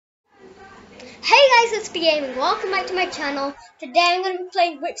guys, it's Gaming. Welcome back to my channel. Today I'm going to be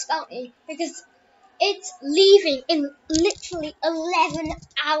playing Wick's Bounty because it's leaving in literally 11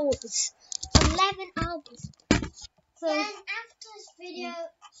 hours. 11 hours. So then after this video,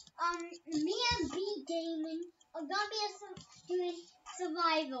 me and B Gaming are gonna be doing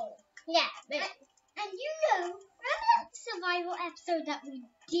survival. yeah, and you know, remember that survival episode that we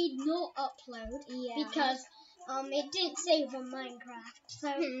did not upload? Yeah. Because it didn't save on Minecraft. So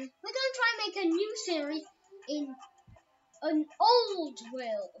we're gonna try and make a new series in an old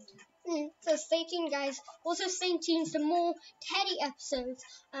world. So stay tuned, guys. Also stay tuned for more Teddy episodes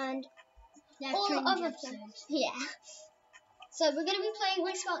and all other episodes. Yeah. So we're going to be playing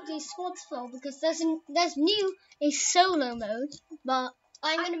Wick's Bounty Squads Full because there's a solo mode, but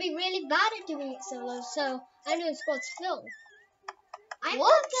I'm going to be really bad at doing it solo, so I'm doing Squads Full. I'm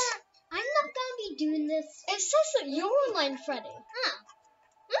not gonna be doing this. It says that you're online, Freddy.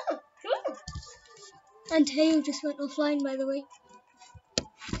 Oh, cool. And Tayo just went offline, by the way.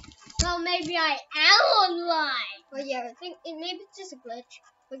 Well, maybe I am online. Well, yeah, I think maybe it's just a glitch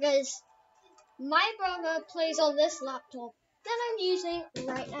because my brother plays on this laptop that I'm using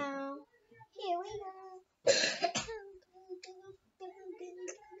right now. Here we go.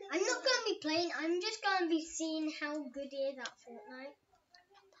 I'm not gonna be playing. I'm just gonna be seeing how good he is at Fortnite.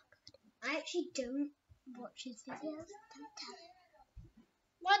 I actually don't watch his videos.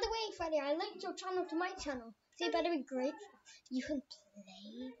 By the way, Freddy, I linked your channel to my channel. So you better be grateful. You can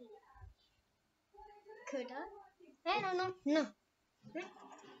play. Could I? I don't know. No. Me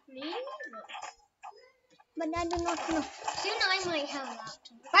neither. But I do not know. Soon I might have a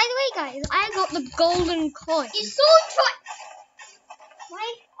laptop. By the way, guys, I got the golden coin. It's so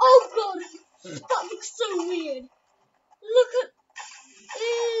Right? Oh god, that looks so weird. Look at,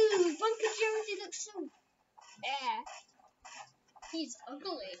 ew, Bunker Jonesy looks so. yeah. He's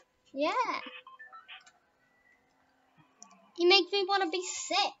ugly. Yeah. He makes me want to be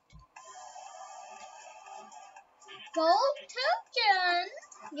sick. Gold token.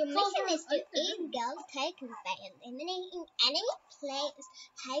 Your mission is to eat gold tokens by eliminating enemy players.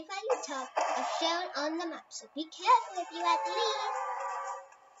 High value targets are shown on the map, so be careful if you at least.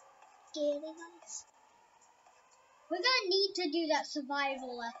 Scary guys. We're gonna need to do that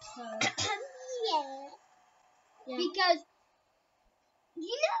survival episode. Yeah. Because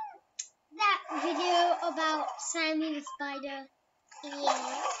you know that video about Sammy the spider?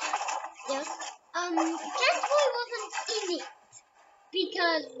 Yeah. Yeah. Catboy wasn't in it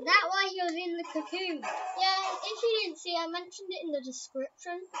because that why he was in the cocoon. Yeah, if you didn't see, I mentioned it in the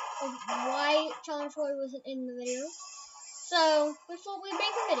description of why Challenge Boy wasn't in the video. So we thought we'd make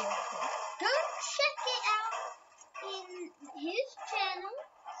a video of it. Go check it out in his channel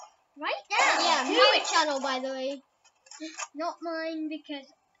right now. Yeah, Do my it. channel, by the way. Not mine because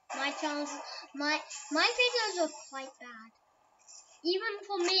my channels, my videos are quite bad. Even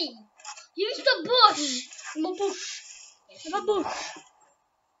for me. Use the bush. I'm a bush. I'm a bush.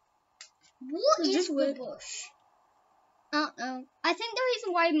 What Is is this the weird? bush? I don't know. I think the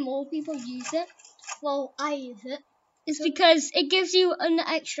reason why more people use it, well, I use it, is because it gives you an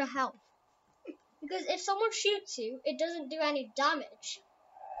extra health. Because if someone shoots you, it doesn't do any damage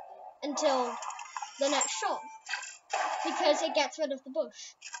until the next shot. Because it gets rid of the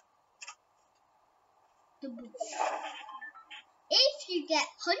bush. The bush. If you get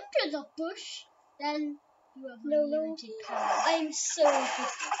hundreds of bush, then you have unlimited power. I'm so good.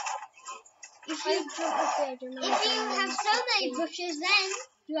 If you If you have so many bushes, then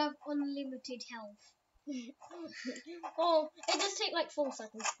you have unlimited health. Oh, it does take like 4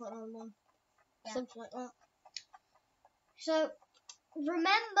 seconds to put on one. Yeah. Something like that. So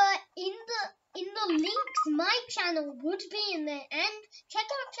remember, in the links, my channel would be in there, and check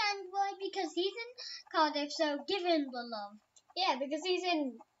out Chandboy because he's in Cardiff. So give him the love. Yeah, because he's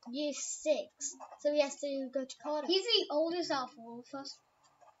in year 6, so he has to go to Cardiff. He's the oldest out of all of us.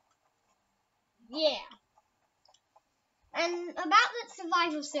 Yeah. And about the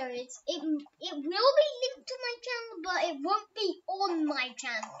survival series, it will be linked to my channel, but it won't be on my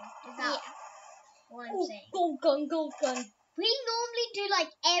channel. Is that what I'm saying? Gold gun, gold gun. We normally do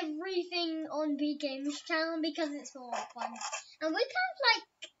like everything on B Games channel because it's all fun. And we have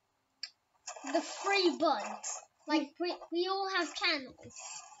like the free buds. Like we all have channels.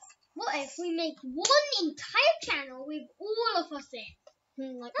 What if we make one entire channel with all of us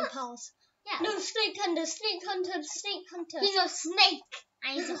in? Like the pals. Yeah. No, snake hunter, snake hunter, snake hunter. He's a snake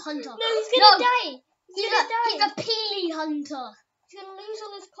and he's a hunter. No, he's gonna die. He's a peely hunter. He's gonna lose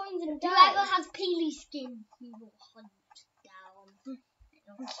all his coins and die. Whoever has peely skin, he will hunt down.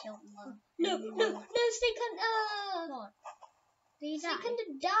 And kill them. No, snake hunter. What? He's Snake hunter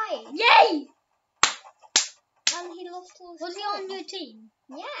died. Yay! and he lost all his Was he on your team?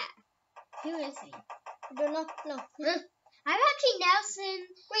 Yeah. Who is he? I don't know. No. I've actually now seen.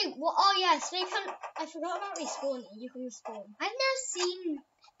 Wait, what? Oh, yes, they can. I forgot about respawning. You can respawn. I've now seen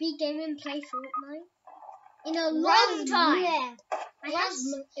B Gaming play Fortnite in a long time. Yeah. I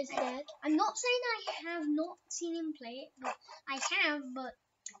is dead. I'm not saying I have not seen him play it, but I have. But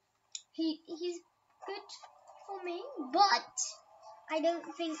he's good for me. But I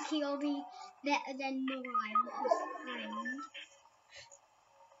don't think he'll be better than Mariah, his friend.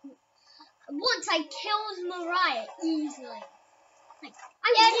 Once I killed Mariah easily. Like,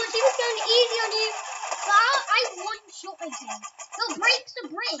 she was going easy on you. But I one-shotted him. No, breaks the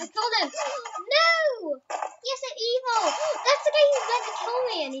bridge. I killed him. No! Yes, an evil. That's the guy who meant to kill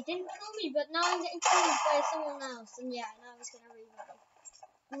me, and he didn't kill me, but now I'm getting killed by someone else. And yeah, now he's going to revive.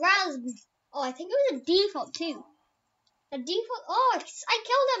 Raz. Oh, I think it was a default, too. A default. Oh, I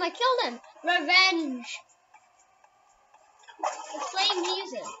killed him. Revenge. It's playing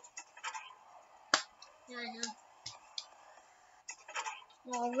music. Yeah, I know.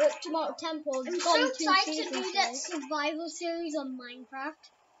 Oh, ripped him out of temple. I'm so excited to do that survival series on Minecraft.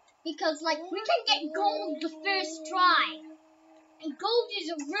 Because, like, we can get gold the first try. And gold is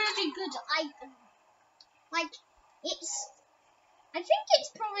a really good item. Like, I think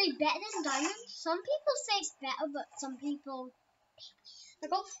it's probably better than diamonds. Some people say it's better, but some people... I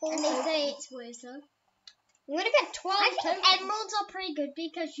got 4 and they say it's worse, though. I'm gonna get 12 I think tokens. emeralds are pretty good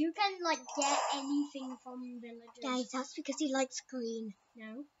because you can, like, get anything from villagers. Guys, that's because he likes green.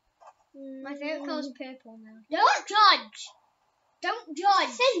 No. My favorite color is purple now. Don't judge! Don't judge!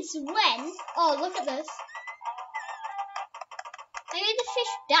 Since when? Oh, look at this. I made the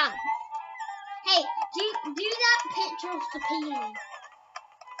fish dance. Hey, do that picture of the peony.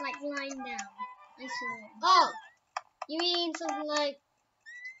 Like, lying down. I saw it. Oh, you mean something like,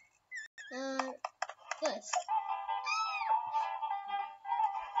 this.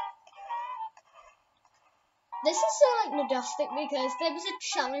 This is so, like, nadastic because there was a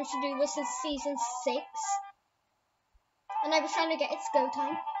challenge to do this in season 6. And I was trying to get its go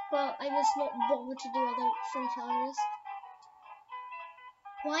time, but I was not bothered to do other free challenges.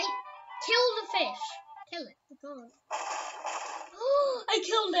 Why? Kill the fish. Kill it. I can't. I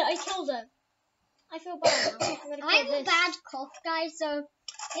killed it. I feel bad now. I have a bad cough, guys, so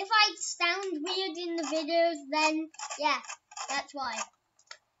if I sound weird in the videos, then, yeah, that's why.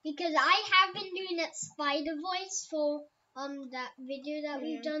 Because I have been doing that spider voice for that video that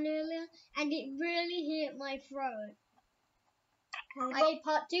we've done earlier, and it really hurt my throat. Okay,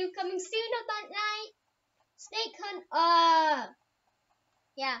 part 2 coming soon on that night. Snake hunt.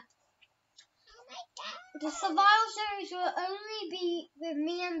 Yeah. Oh my god. The survival series will only be with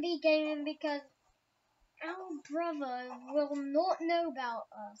me and B Gaming because our brother will not know about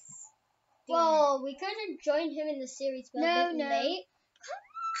us. Well, we could have joined him in the series, but a bit late.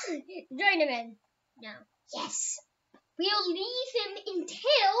 Come on, join him in. No. Yes. We'll leave him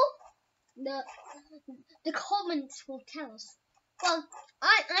until the comments will tell us. Well,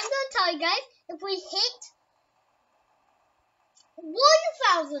 I'm going to tell you guys, if we hit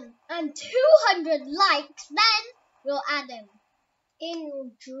 1,200 likes, then we'll add him. In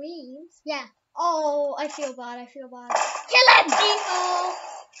your dreams? Yeah. Oh, I feel bad. Kill him! Default.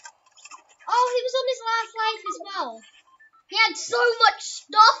 Oh, he was on his last life as well. He had so much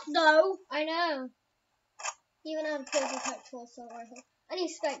stuff, though. I know. He even had a purple petrol assault rifle. And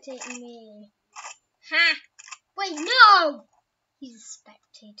he's spectating me. Ha! Wait, no! He's a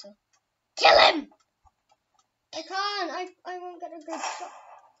spectator. Kill him! I can't. I won't get a good shot.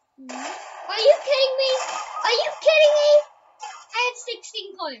 Are you kidding me? I had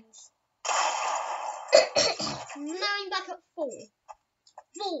 16 coins. Now I'm back at 4.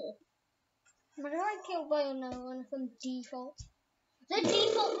 But I got killed by another one from default. The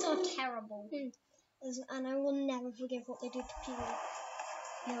defaults are terrible. And I will never forgive what they did to Peely.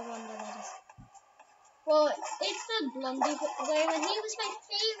 No wonder that is. Well, it's the blondie way, and he was my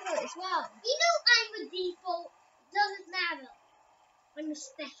favourite as well. You know I'm a default. Doesn't matter. I'm a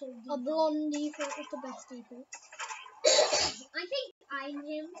special default. A blonde default is the best default. I think I'm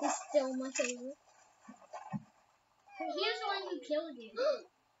him. He's still my favourite. Here's the one who killed you.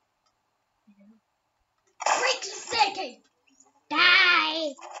 Break the staircase! Die!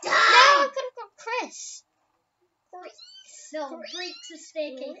 No, I could have got Chris. No, break the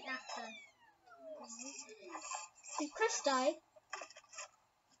staircase after. Did Chris die?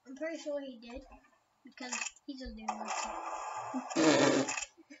 I'm pretty sure he did. Because he's a lunatic.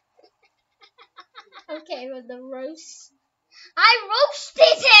 Okay, with the roast. I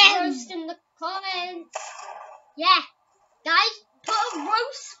roasted him! Roast in the comments. Yeah. Guys, put a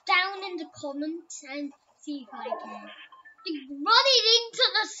roast down in the comments and see if I can. Run it into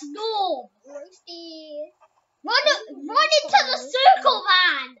the storm. Roasty. Run into the circle,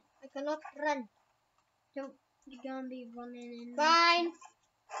 man. I cannot run. Don't. You're gonna be running in. Fine.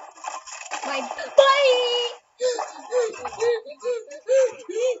 Bye. Bye.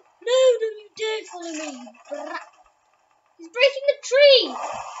 No, don't you dare follow me. He's breaking the tree.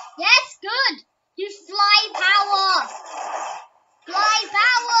 Yes, good. Use fly power. Fly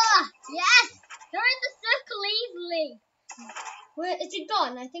power. Yes. They're in the circle easily. Where is he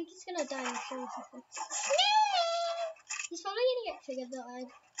gone? I think he's gonna die in 30 seconds. He's probably gonna get triggered that I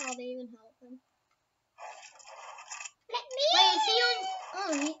hardly even help him. Let me. Wait, is he on?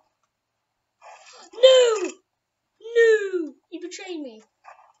 Oh, he. No! No! He betrayed me.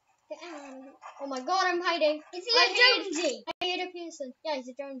 Oh my god, I'm hiding. Is he a Jonesy? I hate a person. Yeah, he's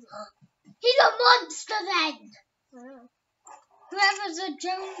a Jonesy. He's a monster then. Wow. Whoever's a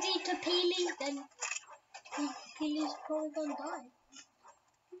Jonesy to Peely, then Peely's probably gonna die.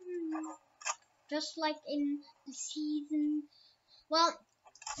 Just like in the season. Well,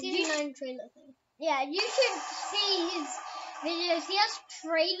 Season 9 trailer thing. Yeah, you should see his videos. He has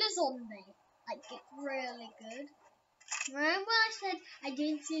trailers on there. Like, it's really good. Remember I said I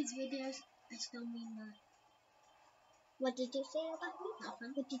didn't see his videos? I still mean that. What did you say about me?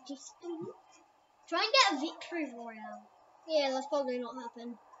 Nothing. What did you say? Try and get a victory royale. Yeah, that's probably not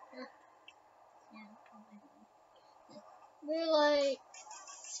happen. Yeah, probably not. We're like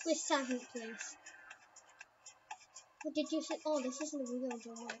Swiss 7th place. What did you say? Oh, this isn't a real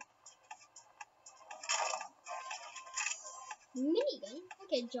John Wick. Minigun?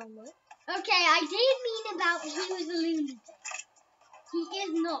 Okay, John Wick. Okay, I did mean about he was a lunatic. He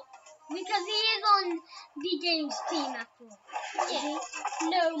is not. Because he is on the game's team after all. Yeah.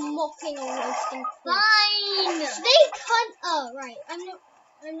 No mocking or roasting. Fine! Snake Hunt. Oh, right. I'm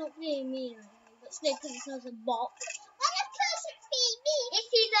not being mean or anything, but Snake Hunt has a bot. What a person be? Is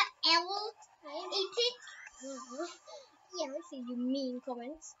he the L? Eat it? Yeah, I see you mean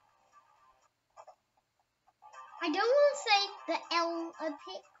comments. I don't want to say the L a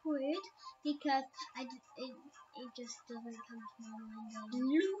pick word because it just doesn't come to my mind.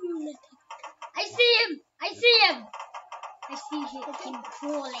 Lunatic. I see him! I see him! I see him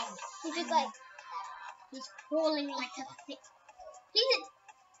crawling. He's just like, he's crawling like a thick.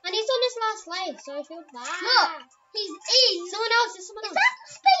 And he's on his last life, so I feel bad. Look! He's in! Someone else, there's someone else. Is that the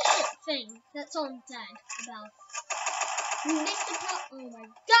spaceship thing that's on dead about? Mr. Pop. Oh my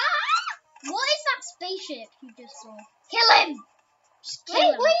God! What is that spaceship you just saw? Kill him! Just kill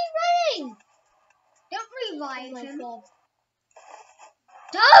him. Why are you running? Don't revive Oh my him. god.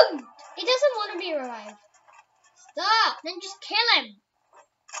 Don't! He doesn't want to be revived. Stop! Then just kill him.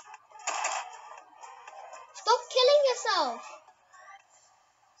 Stop killing yourself.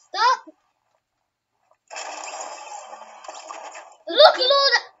 Stop. Look at all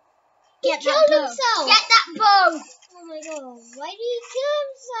that. He killed himself. Get that bow. Oh my god, why did he kill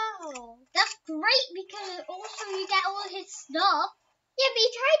himself? That's great because also you get all his stuff. Yeah, but he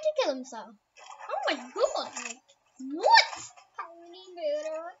tried to kill himself. Oh my god. What?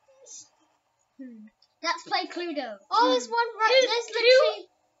 Let's play Cluedo. Oh, there's one right. There's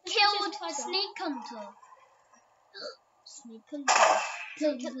Who killed Tiger. Snake Hunter? Snake Hunter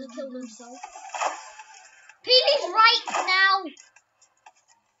killed himself. Peely's right now.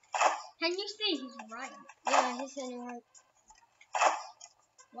 Can you see he's right? Yeah, he's hitting right.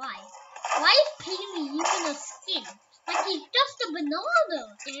 Why? Why is Peely using a skin? Like he's just a banana.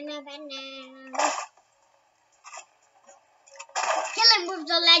 Banana. Kill him with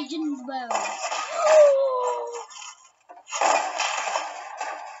the Legends bow.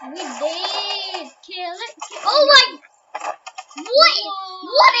 We did kill it. Oh my!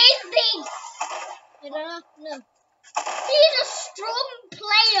 What is this? I don't know. No. He's a strong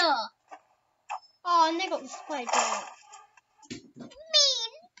player. Oh, and they got the spider.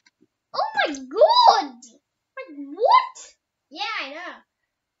 Mean. Oh my god! Like what? Yeah, I know.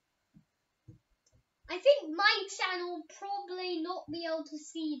 I think my channel will probably not be able to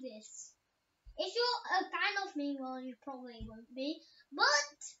see this. If you're a fan of me, well, you probably won't be.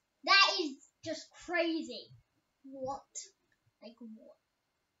 But that is just crazy. What? Like what?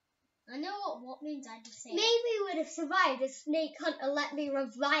 I know what means. I just say. Maybe we would have survived if Snake Hunter let me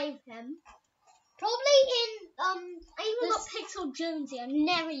revive him. Probably in I even got Pixel Jonesy. I'm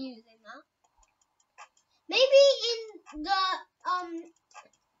never using that. Maybe in the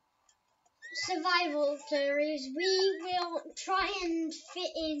survival series we will try and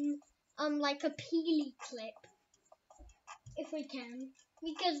fit in like a Peely clip if we can.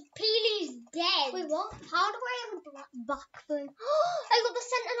 Because Peely's dead. Wait, what? How do I have a back thing? I got the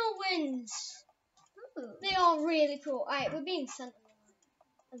Sentinel wings. They are really cool. Alright, we're being sent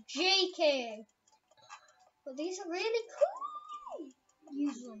them. JK. But these are really cool.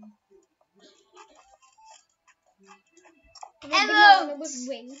 Use them. Emotes with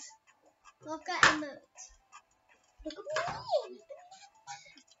wings. Look at emotes. Look at me.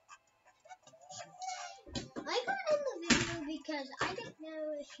 I can't end the video because I don't know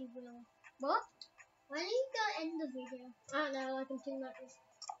if she will. What? Why don't you go end the video? I don't know, like in 2 minutes.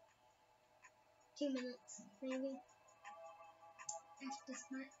 2 minutes, maybe. After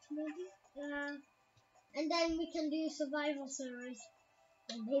snacks, maybe? Yeah. And then we can do survival series.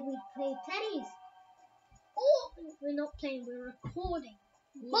 And maybe play teddies. Or we're not playing, we're recording.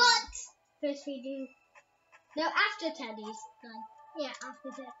 Yeah. But first we do. No, after teddies. Done. Yeah, after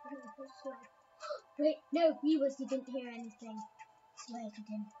teddies. Wait, no, viewers, you didn't hear anything. Swear to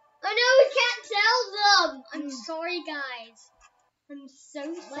them. Oh no, we can't tell them! I'm sorry, guys. I'm so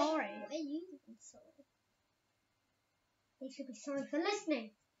sorry. Why are you sorry? They should be sorry for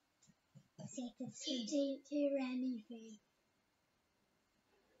listening. They didn't hear anything.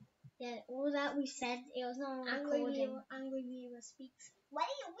 Yeah, all that we said, it was not on recording. Angry viewer speaks. What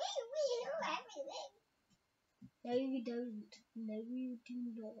do you mean we hear everything? No, you don't. No, you do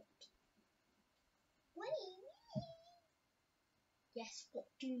not. What do you mean? Yes, what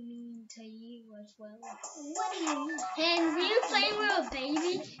do you mean to you as well? What do you mean? And we were playing with a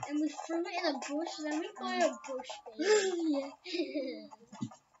baby, and we threw it in a bush, and then we got a bush baby. Yeah.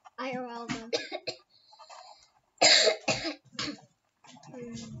 IRL them.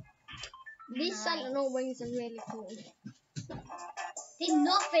 These sentinel wings are really cool. Did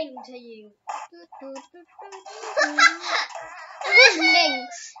nothing to you.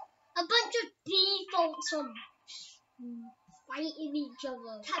 Links. A bunch of defaults on fighting each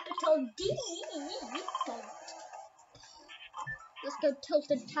other. Capital D. Default. Let's go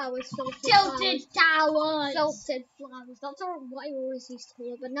tilted towers. Tilted towers. Tilted flowers. That's what I always used to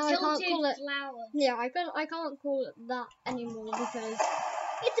call it, but now Tilted I can't call it. flowers. Yeah, I can't call it that anymore because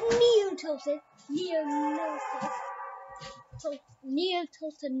it's neo-tilted. Neo-tilted.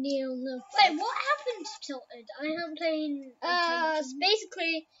 Neo-tilted, neo-tilted. Wait, what happened to Tilted? I haven't played. It's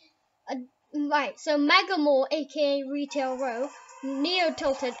basically, right. So Megamore, aka Retail Row,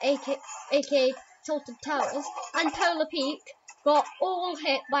 Neo-tilted, aka Tilted Towers, and Polar Peak got all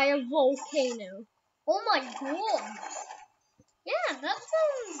hit by a volcano. Oh my god. Yeah, that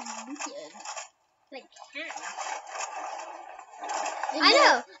sounds weird. Like cat. I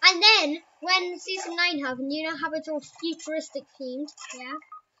know. And then when season 9 happened, you know how it's all futuristic themed.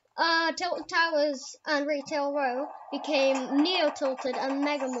 Yeah. Tilted Towers and Retail Row became Neo-tilted and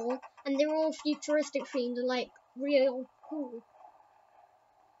Megamore, and they were all futuristic themed and like real cool.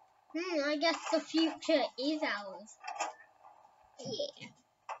 I guess the future is ours.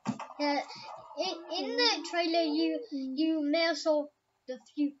 Yeah. In the trailer, you may have saw the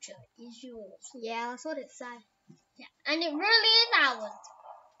future is yours. Yeah, that's what it said. Yeah, and it really is ours.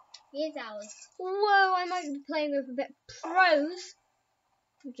 It is ours. Whoa, I might be playing with a bit pros.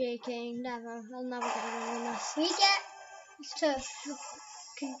 JK, never. I'll never get it on this. We get to.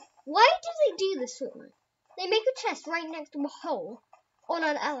 Why do they do this, Fortnite? They make a chest right next to a hole on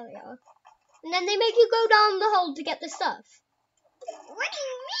an area, and then they make you go down the hole to get the stuff. What do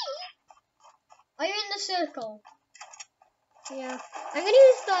you mean? Are you in the circle? Yeah. I'm gonna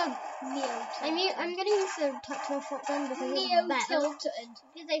use the Neo. I'm gonna use the tactile shotgun because it's better. Neo-tilted.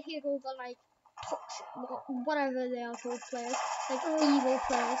 Because they hear all the like toxic, whatever they are called players, like evil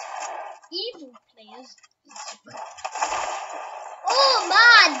players. Evil players. Oh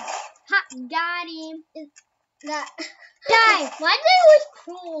man! Got him. That Die! Why do they always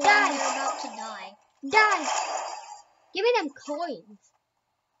crawl when Die! they're about to die? Die! Give me them coins.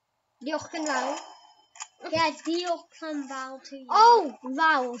 Diolch yn fawr. Yeah, Diolch can bow to you. Oh,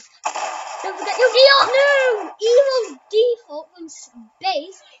 vowels. Don't forget your diolch. No! Evil default on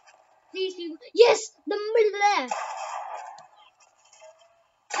space. These people. Yes, the middle there.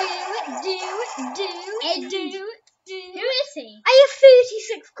 Do it. Who is he? I have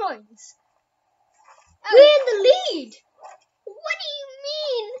 36 coins. Oh. We're in the lead. What do you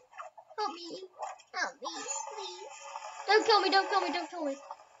mean? Help me. Help me, please. Don't kill me. Kill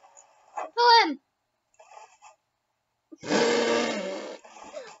him.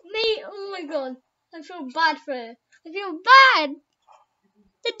 Me, oh my god. I feel bad for her. I feel bad.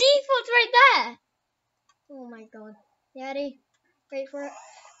 The default's right there. Oh my god. You ready? Wait for it.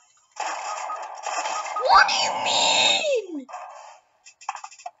 What do you mean?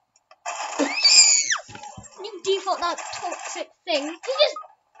 You default that toxic thing. You just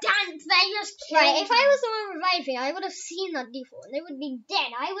dance there, you just kill Right, if them. I was the one reviving, I would have seen that default and they would be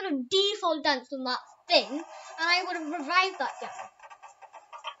dead. I would have default danced on that thing, and I would have revived that guy.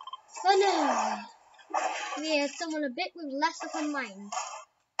 But no. We had someone a bit with less of a mind.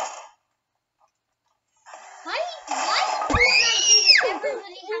 Why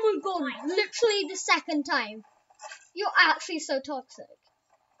everybody Oh my god, literally the second time. You're actually so toxic.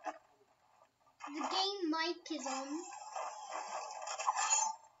 The game mic is on.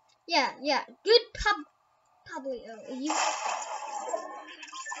 Yeah. Good Pablo. You.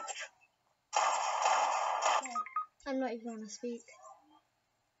 I'm not even gonna speak.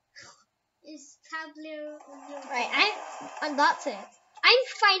 Is Pablo on your Right, and that's it. I'm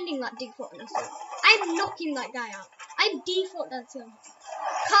finding that default answer. I'm knocking that guy out. I'm default answer.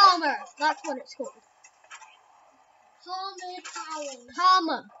 Calmer. That's what it's called.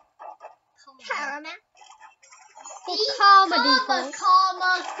 Calmer. Karma. Calmer default.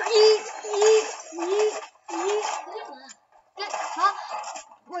 Karma.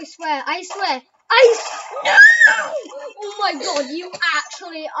 I swear. No! Oh my god, you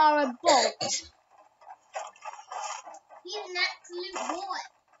actually are a bot. He's an absolute bot.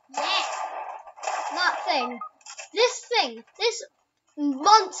 Yeah. That thing. This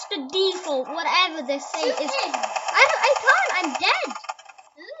monster default, whatever this thing is. I can't, I'm dead.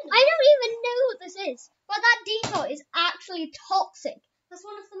 I don't even know what this is. But that default is actually toxic. That's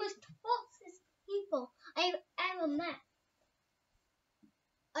one of the most toxic people I've ever met.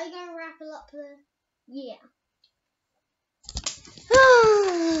 Are you going to wrap it up there? Yeah.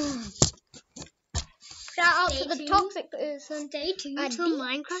 Shout out to the toxic person. Stay tuned for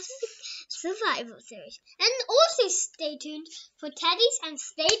Minecraft Survival Series. And also stay tuned for Teddy's and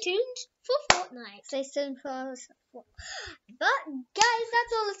stay tuned for Fortnite. Stay tuned for But guys,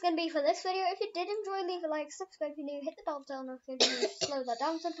 that's all it's going to be for this video. If you did enjoy, leave a like, subscribe if you're new, hit the bell down notification, slow that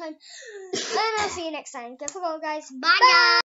down sometime. And I'll see you next time. Get for goal, guys. Bye guys.